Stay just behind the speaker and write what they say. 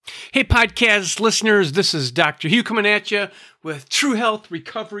Hey, podcast listeners, this is Dr. Hugh coming at you with True Health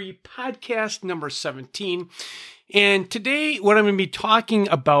Recovery Podcast number 17. And today, what I'm going to be talking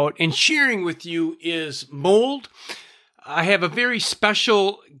about and sharing with you is mold. I have a very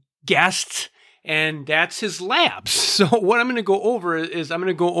special guest, and that's his labs. So what I'm going to go over is I'm going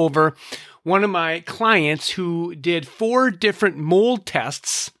to go over one of my clients who did 4 different mold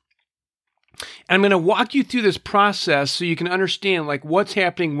tests. And I'm going to walk you through this process so you can understand like what's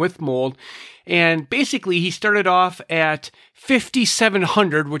happening with mold. And basically, he started off at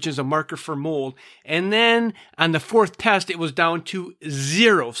 5,700, which is a marker for mold. And then on the 4th test, it was down to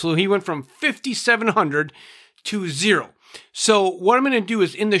 0. So he went from 5,700 to 0. So what I'm going to do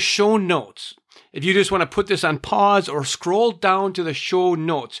is in the show notes, if you just want to put this on pause or scroll down to the show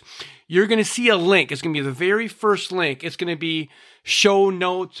notes, you're going to see a link. It's going to be the very first link. It's going to be show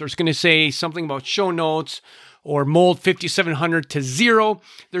notes, or it's going to say something about show notes or mold 5,700 to 0.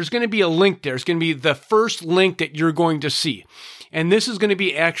 There's going to be a link there. It's going to be the first link that you're going to see. And this is going to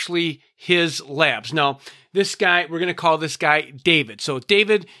be actually his labs. Now, this guy, we're going to call this guy David. So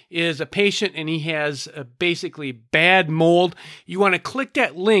David is a patient and he has basically bad mold. You want to click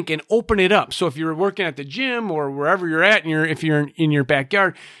that link and open it up. So if you're working at the gym or wherever you're at, and if you're in your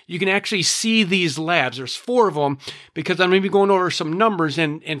backyard, you can actually see these labs. There's 4 of them because I'm going to be going over some numbers.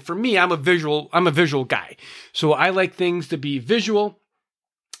 And for me, I'm a visual guy. So I like things to be visual.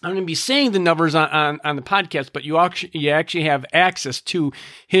 I'm going to be saying the numbers on the podcast, but you actually have access to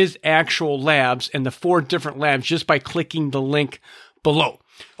his actual labs and the 4 different labs just by clicking the link below.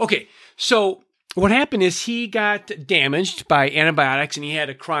 Okay, so what happened is he got damaged by antibiotics and he had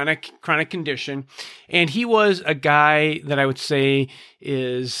a chronic condition, and he was a guy that I would say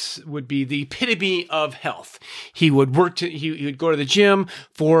would be the epitome of health. He would he would go to the gym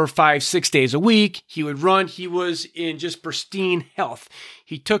 4, 5, 6 days a week. He would run. He was in just pristine health.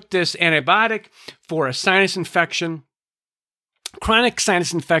 He took this antibiotic for a sinus infection, chronic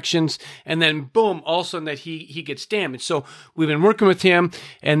sinus infections, and then boom, all of a sudden that he gets damaged. So we've been working with him,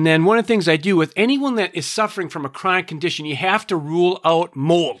 and then one of the things I do with anyone that is suffering from a chronic condition, you have to rule out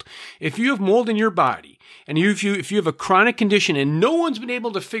mold. If you have mold in your body, and if you have a chronic condition and no one's been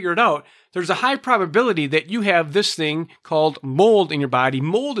able to figure it out, there's a high probability that you have this thing called mold in your body.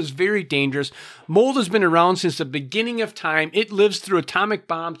 Mold is very dangerous. Mold has been around since the beginning of time. It lives through atomic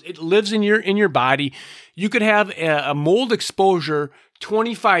bombs. It lives in your body. You could have a mold exposure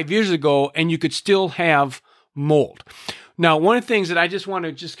 25 years ago and you could still have mold. Now, one of the things that I just want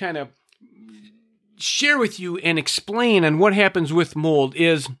to just kind of share with you and explain on what happens with mold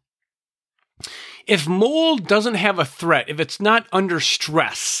is if mold doesn't have a threat, if it's not under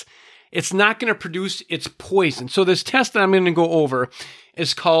stress, it's not going to produce its poison. So this test that I'm going to go over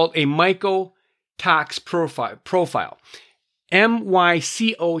is called a mycotox profile. MYCOTOX,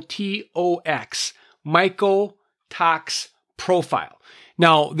 mycotox profile.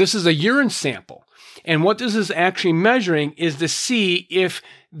 Now, this is a urine sample. And what this is actually measuring is to see if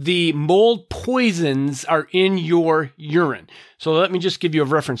the mold poisons are in your urine. So let me just give you a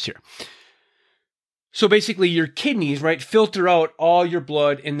reference here. So basically your kidneys, right, filter out all your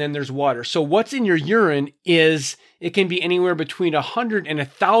blood and then there's water. So what's in your urine it can be anywhere between 100 and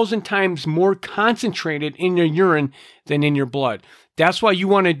 1,000 times more concentrated in your urine than in your blood. That's why you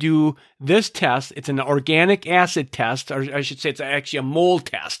want to do this test. It's an organic acid test, or I should say it's actually a mold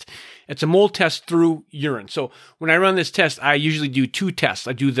test. It's a mold test through urine. So when I run this test, I usually do 2 tests.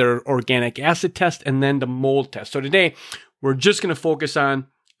 I do the organic acid test and then the mold test. So today we're just going to focus on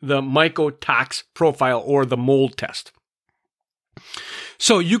the mycotox profile or the mold test.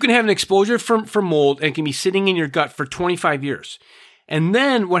 So you can have an exposure from mold and it can be sitting in your gut for 25 years. And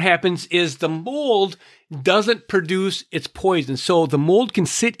then what happens is the mold doesn't produce its poison. So the mold can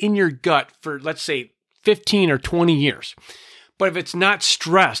sit in your gut for, let's say, 15 or 20 years. But if it's not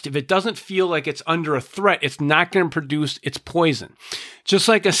stressed, if it doesn't feel like it's under a threat, it's not going to produce its poison. Just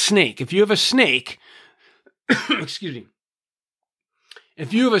like a snake. If you have a snake, excuse me.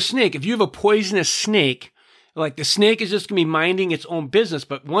 If you have a poisonous snake, like the snake is just going to be minding its own business,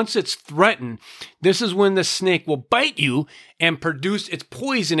 but once it's threatened, this is when the snake will bite you and produce its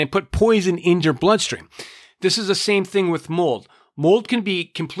poison and put poison in your bloodstream. This is the same thing with mold. Mold can be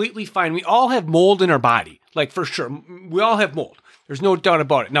completely fine. We all have mold in our body, like for sure. We all have mold. There's no doubt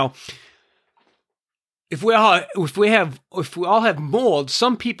about it. Now, if we all have mold,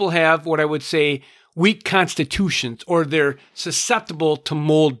 some people have what I would say weak constitutions, or they're susceptible to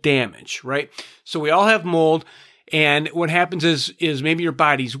mold damage, right? So we all have mold, and what happens is maybe your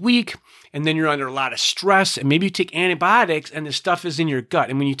body's weak, and then you're under a lot of stress, and maybe you take antibiotics, and the stuff is in your gut.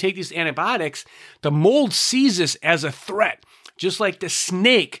 And when you take these antibiotics, the mold sees this as a threat. just like the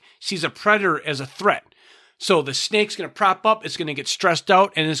snake sees a predator as a threat. So the snake's going to prop up, it's going to get stressed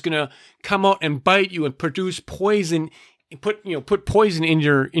out, and it's going to come out and bite you and produce poison, put poison in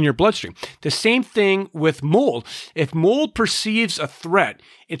your bloodstream. The same thing with mold. If mold perceives a threat,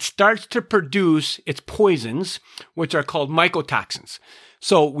 it starts to produce its poisons, which are called mycotoxins.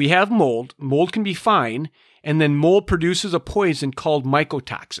 So we have mold. Mold can be fine, and then mold produces a poison called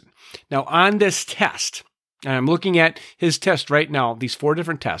mycotoxin. Now on this test, and I'm looking at his test right now, these 4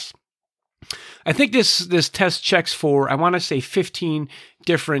 different tests, I think this test checks for, I want to say 15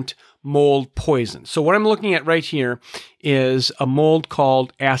 different mold poisons. So what I'm looking at right here is a mold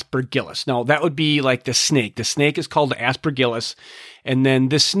called Aspergillus. Now that would be like the snake. The snake is called Aspergillus, and then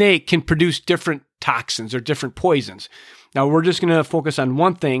the snake can produce different toxins or different poisons. Now we're just going to focus on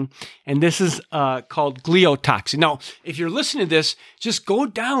one thing, and this is called gliotoxin. Now, if you're listening to this, just go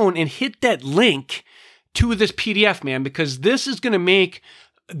down and hit that link to this PDF, man, because this is going to make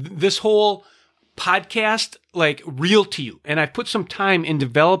this whole podcast like real to you. And I put some time in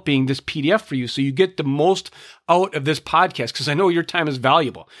developing this PDF for you so you get the most out of this podcast, because I know your time is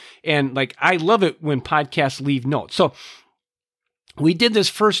valuable. And like, I love it when podcasts leave notes. So we did this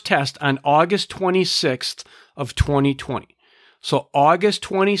first test on August 26th of 2020. So August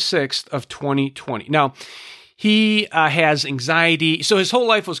 26th of 2020. Now, he has anxiety. So his whole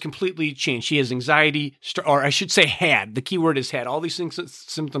life was completely changed. He has anxiety, or I should say had. The key word is had. All these things,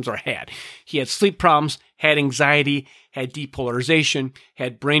 symptoms are had. He had sleep problems, had anxiety, had depolarization,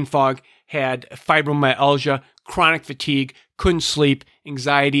 had brain fog, had fibromyalgia, chronic fatigue, couldn't sleep,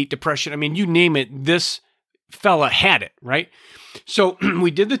 anxiety, depression. I mean, you name it, this fella had it, right? So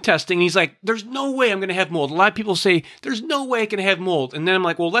we did the testing. He's like, there's no way I'm going to have mold. A lot of people say, there's no way I can have mold. And then I'm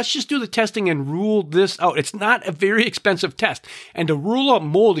like, well, let's just do the testing and rule this out. It's not a very expensive test. And to rule out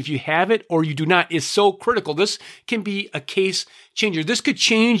mold, if you have it or you do not, is so critical. This can be a case changer. This could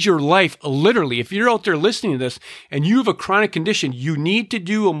change your life, literally. If you're out there listening to this and you have a chronic condition, you need to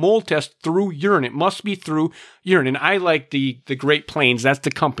do a mold test through urine. It must be through urine. And I like the Great Plains. That's the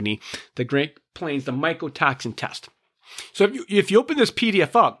company. The Great Plains, the mycotoxin test. So if you open this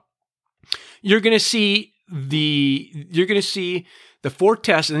PDF up, you're going to see the 4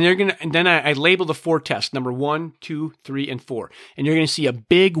 tests, and then I label the 4 tests, number 1, 2, 3, and 4. And you're going to see a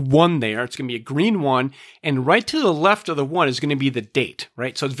big 1 there. It's going to be a green 1, and right to the left of the 1 is going to be the date,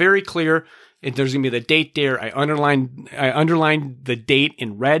 right? So it's very clear. There's going to be the date there. I underlined the date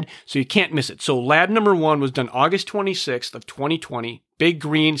in red, so you can't miss it. So lab number 1 was done August 26th of 2020. Big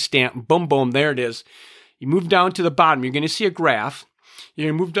green stamp, boom, boom, there it is. You move down to the bottom, you're going to see a graph. You're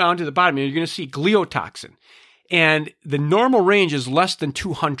going to move down to the bottom, and you're going to see gliotoxin. And the normal range is less than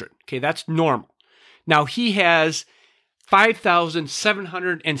 200. Okay, that's normal. Now, he has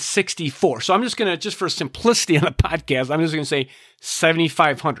 5,764. So I'm just going to, just for simplicity on the podcast, I'm just going to say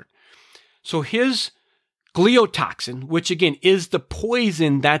 7,500. So his gliotoxin, which again is the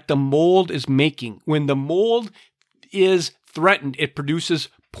poison that the mold is making. When the mold is threatened, it produces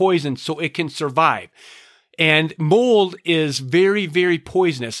poison so it can survive. And mold is very, very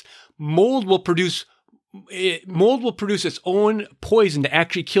poisonous. Mold will produce its own poison to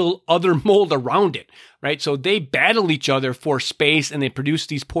actually kill other mold around it, right? So they battle each other for space and they produce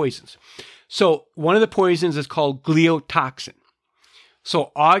these poisons. So one of the poisons is called gliotoxin.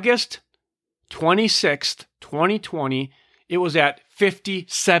 So August 26th, 2020, it was at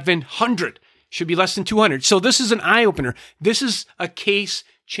 5,700. Should be less than 200. So this is an eye-opener. This is a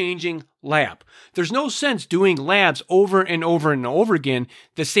case-changing lab. There's no sense doing labs over and over and over again,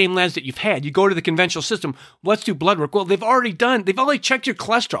 the same labs that you've had. You go to the conventional system, let's do blood work. Well, they've already checked your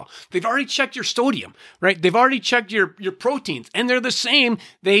cholesterol. They've already checked your sodium, right? They've already checked your proteins, and they're the same.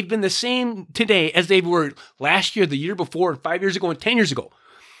 They've been the same today as they were last year, the year before, 5 years ago, and 10 years ago.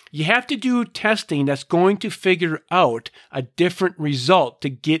 You have to do testing that's going to figure out a different result to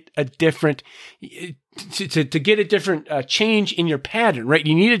get a different change in your pattern, right?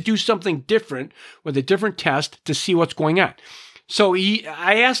 You need to do something different with a different test to see what's going on. So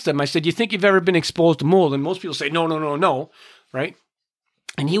I asked him, I said, "Do you think you've ever been exposed to mold?" And most people say, no, right?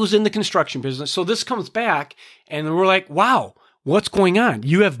 And he was in the construction business. So this comes back and we're like, wow, what's going on?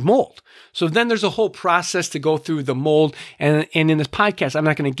 You have mold. So then there's a whole process to go through the mold. And in this podcast, I'm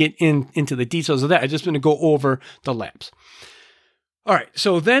not going to get into the details of that. I'm just going to go over the labs. All right.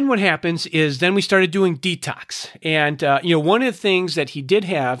 So then what happens is then we started doing detox. And, one of the things that he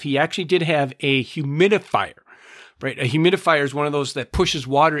actually did have a humidifier, right? A humidifier is one of those that pushes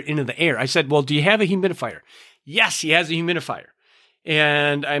water into the air. I said, well, do you have a humidifier? Yes, he has a humidifier.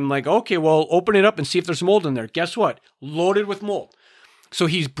 And I'm like, okay, well, open it up and see if there's mold in there. Guess what? Loaded with mold. So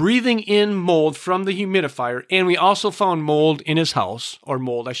he's breathing in mold from the humidifier, and we also found mold in his house, or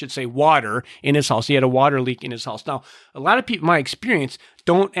mold, I should say, water in his house. He had a water leak in his house. Now, a lot of people, in my experience,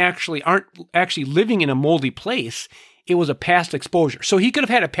 aren't actually living in a moldy place. It was a past exposure. So he could have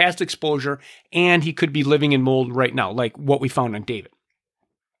had a past exposure, and he could be living in mold right now, like what we found on David.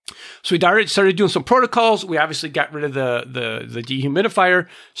 So we started doing some protocols. We obviously got rid of the dehumidifier,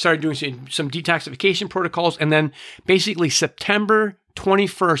 started doing some detoxification protocols, and then basically September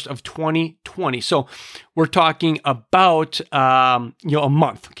 21st of 2020. So we're talking about a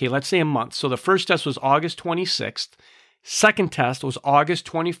month. Okay, let's say a month. So the first test was August 26th. Second test was August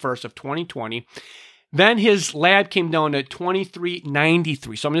 21st of 2020. Then his lab came down to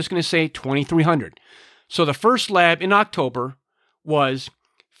 2393. So I'm just going to say 2300. So the first lab in October was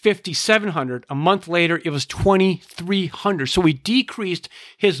 5,700. A month later, it was 2,300. So we decreased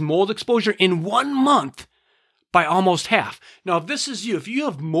his mold exposure in 1 month by almost half. Now, if you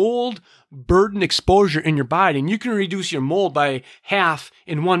have mold burden exposure in your body and you can reduce your mold by half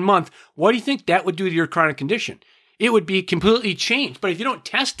in 1 month, what do you think that would do to your chronic condition? It would be completely changed. But if you don't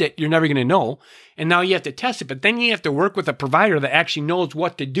test it, you're never going to know. And now you have to test it. But then you have to work with a provider that actually knows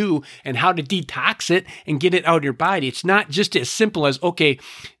what to do and how to detox it and get it out of your body. It's not just as simple as, okay,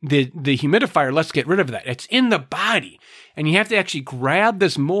 the humidifier, let's get rid of that. It's in the body. And you have to actually grab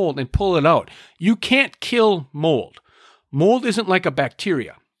this mold and pull it out. You can't kill mold. Mold isn't like a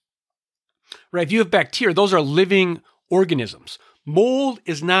bacteria. Right? If you have bacteria, those are living organisms. Mold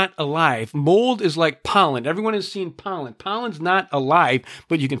is not alive. Mold is like pollen. Everyone has seen pollen. Pollen's not alive,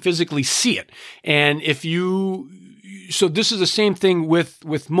 but you can physically see it. And so this is the same thing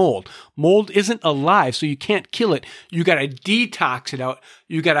with mold. Mold isn't alive, so you can't kill it. You got to detox it out.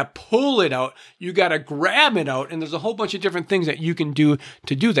 You got to pull it out. You got to grab it out. And there's a whole bunch of different things that you can do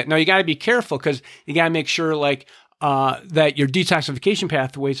to do that. Now, you got to be careful because you got to make sure that your detoxification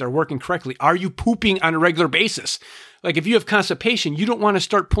pathways are working correctly. Are you pooping on a regular basis? Like if you have constipation, you don't want to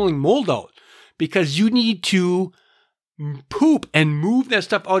start pulling mold out because you need to poop and move that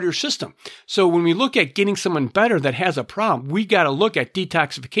stuff out of your system. So when we look at getting someone better that has a problem, we got to look at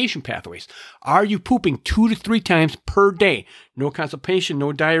detoxification pathways. Are you pooping 2 to 3 times per day? No constipation,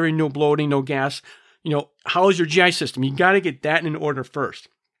 no diarrhea, no bloating, no gas. How is your GI system? You got to get that in order first.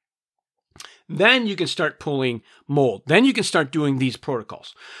 Then you can start pulling mold. Then you can start doing these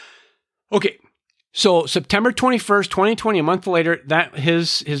protocols. Okay. So September 21st, 2020, a month later, that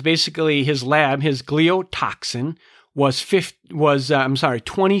his lab, his gliotoxin was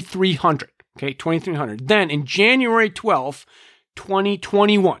 2,300. Okay, 2,300. Then in January 12th,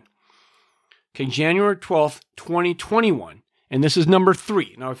 2021. Okay, January 12th, 2021. And this is number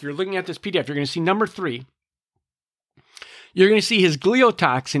 3. Now, if you're looking at this PDF, you're going to see number 3. You're going to see his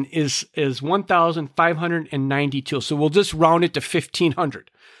gliotoxin is 1,592. So we'll just round it to 1,500.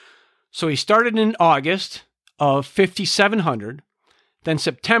 So he started in August of 5,700. Then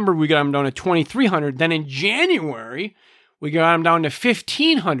September, we got him down to 2,300. Then in January, we got him down to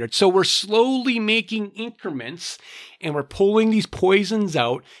 1,500. So we're slowly making increments and we're pulling these poisons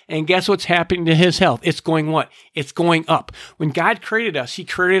out. And guess what's happening to his health? It's going what? It's going up. When God created us, He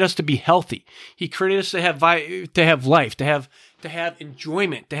created us to be healthy. He created us to have life, to have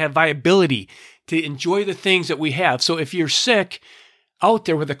enjoyment, to have viability, to enjoy the things that we have. So if you're sick out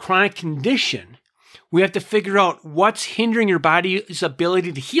there with a chronic condition, we have to figure out what's hindering your body's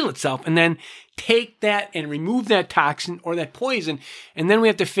ability to heal itself and then take that and remove that toxin or that poison. And then we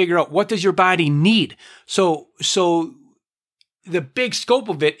have to figure out what does your body need. So the big scope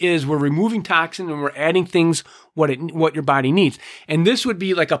of it is we're removing toxin and we're adding things what your body needs. And this would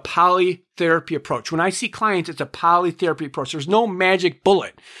be like a polytherapy approach. When I see clients, it's a polytherapy approach. There's no magic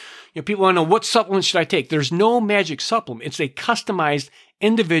bullet. People want to know what supplements should I take? There's no magic supplement. It's a customized,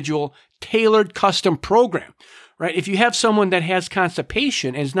 individual, tailored, custom program, right? If you have someone that has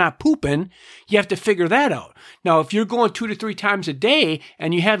constipation and is not pooping, you have to figure that out. Now, if you're going 2 to 3 times a day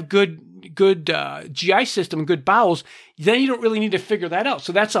and you have good GI system and good bowels, then you don't really need to figure that out.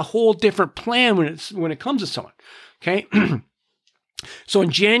 So that's a whole different plan when it comes to someone. Okay. So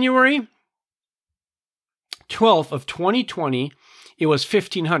in January 12th of 2020, it was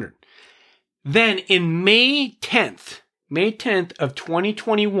 1,500. Then in May 10th of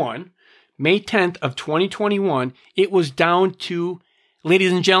 2021, it was down to,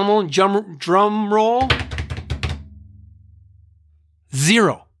 ladies and gentlemen, drum roll,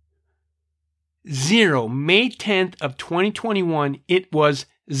 0. May 10th of 2021, it was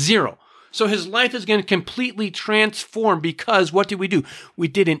 0. So his life is going to completely transform because what did we do? We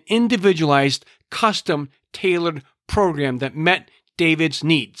did an individualized, custom, tailored program that met David's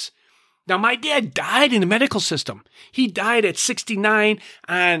needs. Now, my dad died in the medical system. He died at 69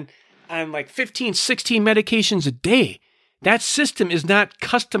 on like 15, 16 medications a day. That system is not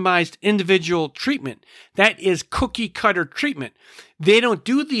customized individual treatment. That is cookie cutter treatment. They don't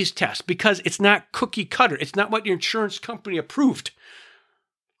do these tests because it's not cookie cutter. It's not what your insurance company approved.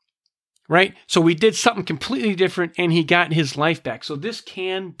 Right? So we did something completely different and he got his life back. So this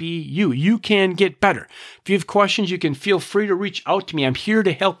can be you. You can get better. If you have questions, you can feel free to reach out to me. I'm here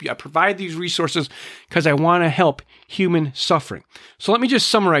to help you. I provide these resources because I want to help human suffering. So let me just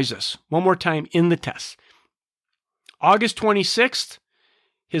summarize this one more time in the test. August 26th,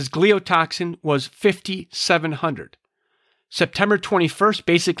 his gliotoxin was 5,700. September 21st,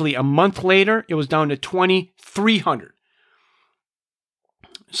 basically a month later, it was down to 2,300.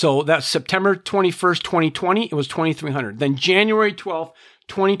 So that's September 21st, 2020, it was 2,300. Then January 12th,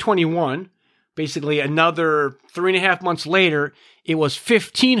 2021, basically another 3.5 months later, it was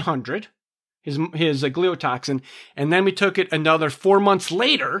 1,500, his gliotoxin. And then we took it another 4 months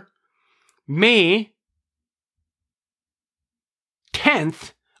later, May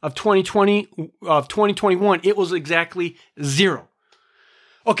 10th of 2021, it was exactly 0.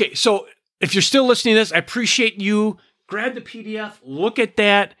 Okay, so if you're still listening to this, I appreciate you. Grab the PDF, look at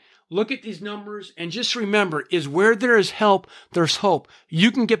that, look at these numbers, and just remember, is where there is help, there's hope. You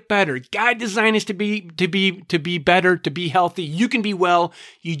can get better. God designed us to be better, to be healthy. You can be well.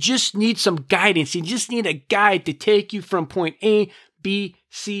 You just need some guidance. You just need a guide to take you from point A, B,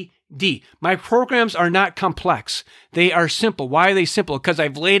 C, D. My programs are not complex. They are simple. Why are they simple? Because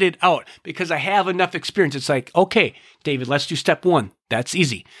I've laid it out. Because I have enough experience. It's like, okay, David, let's do step 1. That's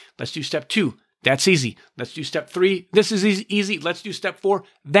easy. Let's do step 2. That's easy. Let's do step 3. This is easy. Let's do step 4.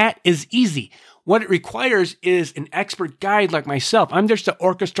 That is easy. What it requires is an expert guide like myself. I'm just an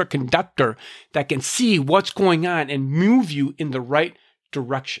orchestra conductor that can see what's going on and move you in the right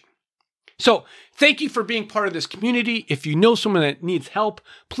direction. So thank you for being part of this community. If you know someone that needs help,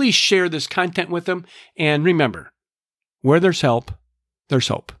 please share this content with them. And remember, where there's help, there's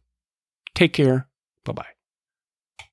hope. Take care. Bye-bye.